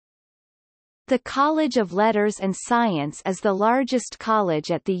The College of Letters and Science is the largest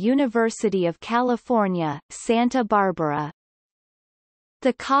college at the University of California, Santa Barbara.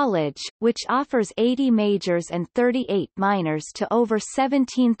 The college, which offers 80 majors and 38 minors to over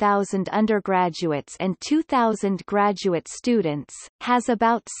 17,000 undergraduates and 2,000 graduate students, has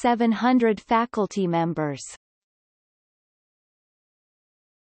about 700 faculty members.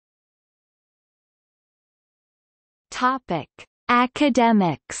 Topic: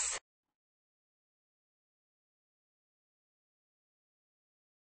 Academics.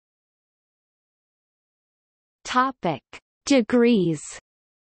 Topic: Degrees.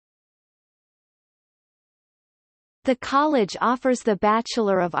 The college offers the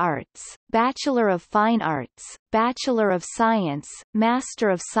Bachelor of Arts, Bachelor of Fine Arts, Bachelor of Science, Master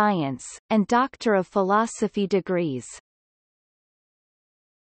of Science, and Doctor of Philosophy degrees.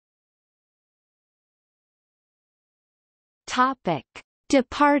 Topic: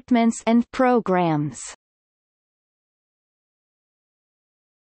 Departments and programs.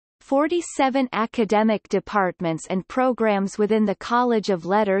 47 academic departments and programs within the College of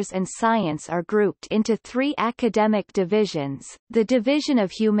Letters and Science are grouped into 3 academic divisions: the Division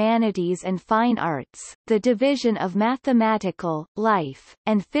of Humanities and Fine Arts, the Division of Mathematical, Life,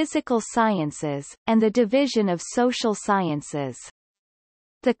 and Physical Sciences, and the Division of Social Sciences.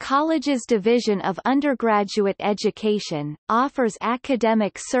 The college's Division of Undergraduate Education offers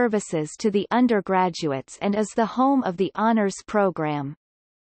academic services to the undergraduates and is the home of the Honors Program.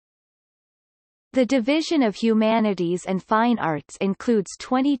 The Division of Humanities and Fine Arts includes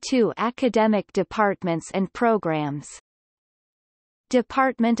 22 academic departments and programs.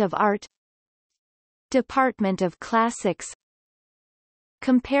 Department of Art, Department of Classics,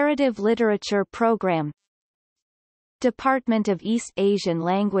 Comparative Literature Program, Department of East Asian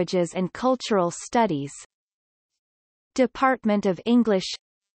Languages and Cultural Studies, Department of English,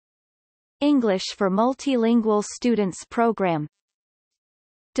 English for Multilingual Students Program,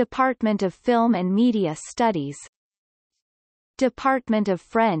 Department of Film and Media Studies, Department of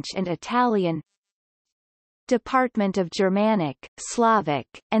French and Italian, Department of Germanic, Slavic,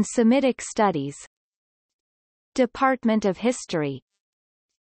 and Semitic Studies, Department of History,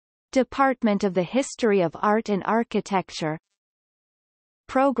 Department of the History of Art and Architecture,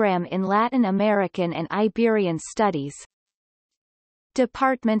 Program in Latin American and Iberian Studies,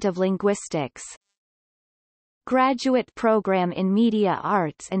 Department of Linguistics, Graduate Program in Media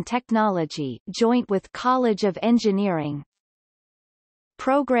Arts and Technology joint with College of Engineering,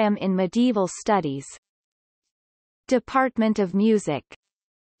 Program in Medieval Studies, Department of Music,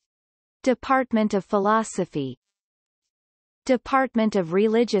 Department of Philosophy, Department of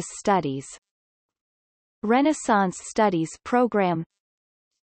Religious Studies, Renaissance Studies Program,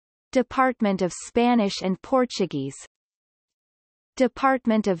 Department of Spanish and Portuguese,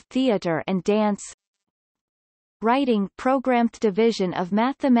 Department of Theater and Dance, Writing Program. Division of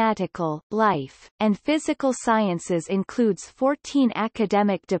Mathematical, Life, and Physical Sciences includes 14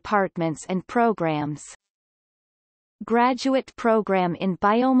 academic departments and programs. Graduate Program in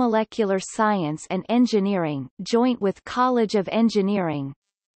Biomolecular Science and Engineering joint with College of Engineering,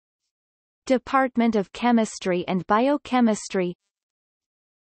 Department of Chemistry and Biochemistry,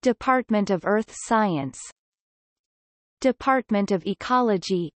 Department of Earth Science, Department of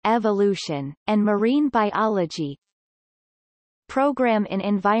Ecology, Evolution, and Marine Biology, Program in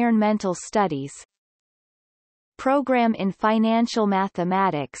Environmental Studies, Program in Financial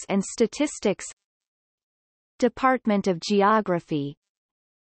Mathematics and Statistics, Department of Geography,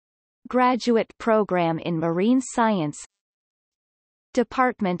 Graduate Program in Marine Science,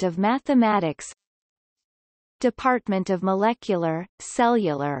 Department of Mathematics, Department of Molecular,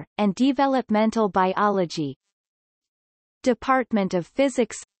 Cellular, and Developmental Biology, Department of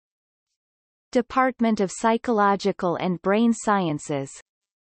Physics, Department of Psychological and Brain Sciences,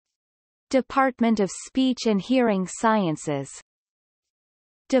 Department of Speech and Hearing Sciences,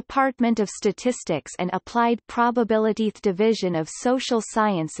 Department of Statistics and Applied Probability. Division of Social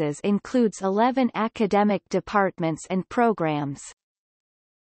Sciences includes 11 academic departments and programs.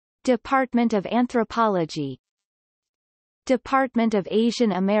 Department of Anthropology, Department of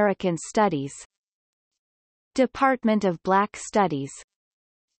Asian American Studies, Department of Black Studies,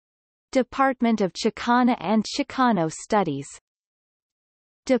 Department of Chicana and Chicano Studies,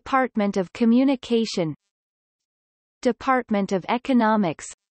 Department of Communication, Department of Economics,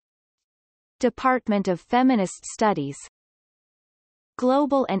 Department of Feminist Studies,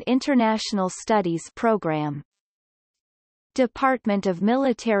 Global and International Studies Program, Department of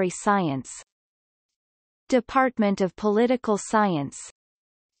Military Science, Department of Political Science,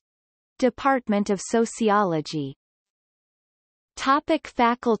 Department of Sociology, Topic: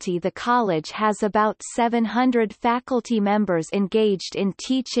 faculty. The college has about 700 faculty members engaged in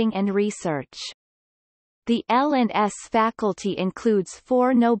teaching and research. The L&S faculty includes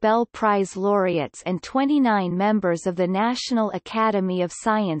 4 Nobel Prize laureates and 29 members of the National Academy of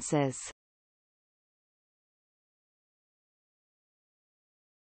Sciences.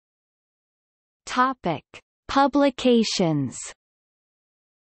 Topic: publications.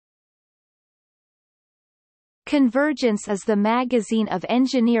 Convergence is the magazine of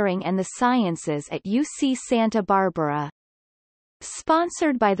engineering and the sciences at UC Santa Barbara.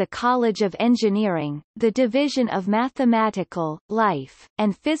 Sponsored by the College of Engineering, the Division of Mathematical, Life,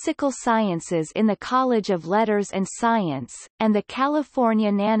 and Physical Sciences in the College of Letters and Science, and the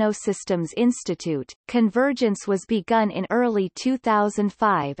California Nanosystems Institute, Convergence was begun in early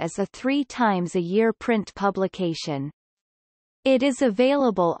 2005 as a 3-times-a-year print publication. It is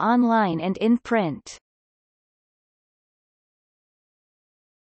available online and in print.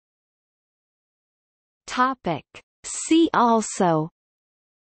 Topic: see also: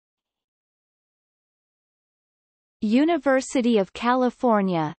 University of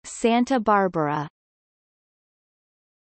California, Santa Barbara.